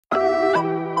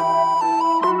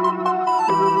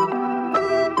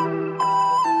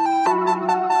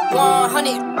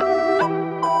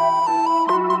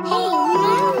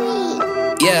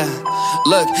Yeah,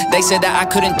 look, they said that I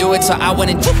couldn't do it, so I went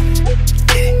and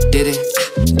did it.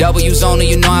 W's only,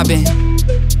 you know I've been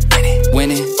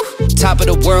winning. Top of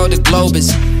the world, the globe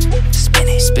is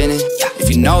spinning.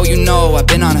 If you know, I've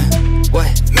been on a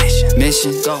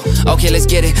mission. Go. Okay, let's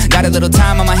get it. Got a little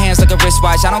time on my hands like a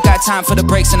wristwatch. I don't got time for the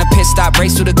brakes and the pit stop.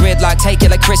 Race through the gridlock, take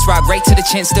it like Chris Rock. Right to the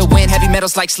chin, still win. Heavy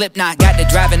metals like Slipknot. Got the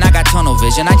driving, I got tunnel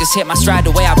vision. I just hit my stride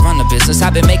the way I run the business.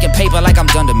 I've been making paper like I'm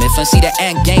Dunder Mifflin. See the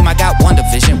end game, I got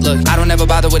WandaVision. Look, I don't ever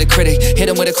bother with a critic. Hit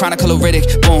him with a chronicle of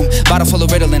Riddick. Boom, bottle full of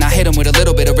Ritalin. I hit him with a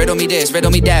little bit of riddle me this,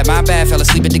 riddle me that. My bad, fell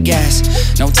asleep at the gas.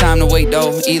 No time to wait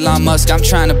though. Elon Musk, I'm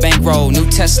trying to bankroll. New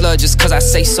Tesla just cause I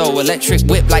say so. Electric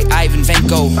whip like Ivan Van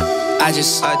Gogh. I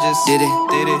just did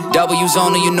it. W's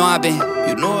only, you know I've been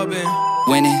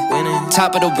winning.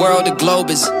 Top of the world, the globe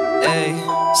is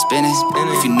spinning.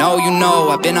 If you know,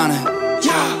 I've been on a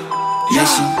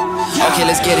mission. Okay,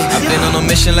 let's get it. I've been on a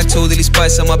mission like totally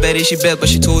spice. En my baddie, she bad, but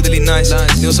she totally nice.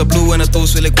 Nails are blue en haar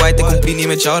toes wil ik white. Ik compie niet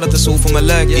met jou, dat is zo voor mijn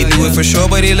lijk. He knew it for sure,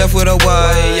 but he left with a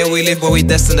why. Yeah, we live, but we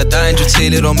destined to die. And you say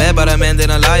it on me, but I'm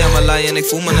ending a lie. I'm a lie en ik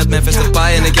voel me net Memphis de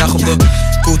paai. En ik jag op de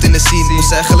coat in de scene.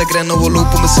 Moest eigenlijk rennen, we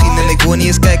lopen misschien. En ik wil niet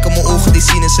eens kijken, mijn ogen die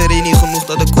zien. En ze reden niet genoeg,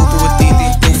 dat ik kopen we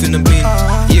 10. Hoef in een bean,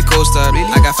 hier co-star.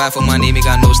 I got 5 on my name, I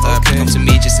got no star. Come to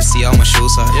me just to see how my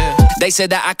shoes are. They said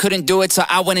that I couldn't do it, so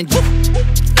I went and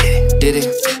did it.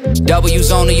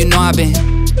 W's only, you know I've been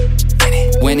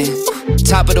winning.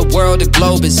 Top of the world, the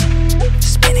globe is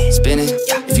spinning.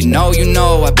 If you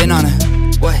know, I've been on a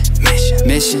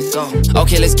mission. Go.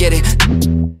 Okay, let's get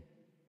it.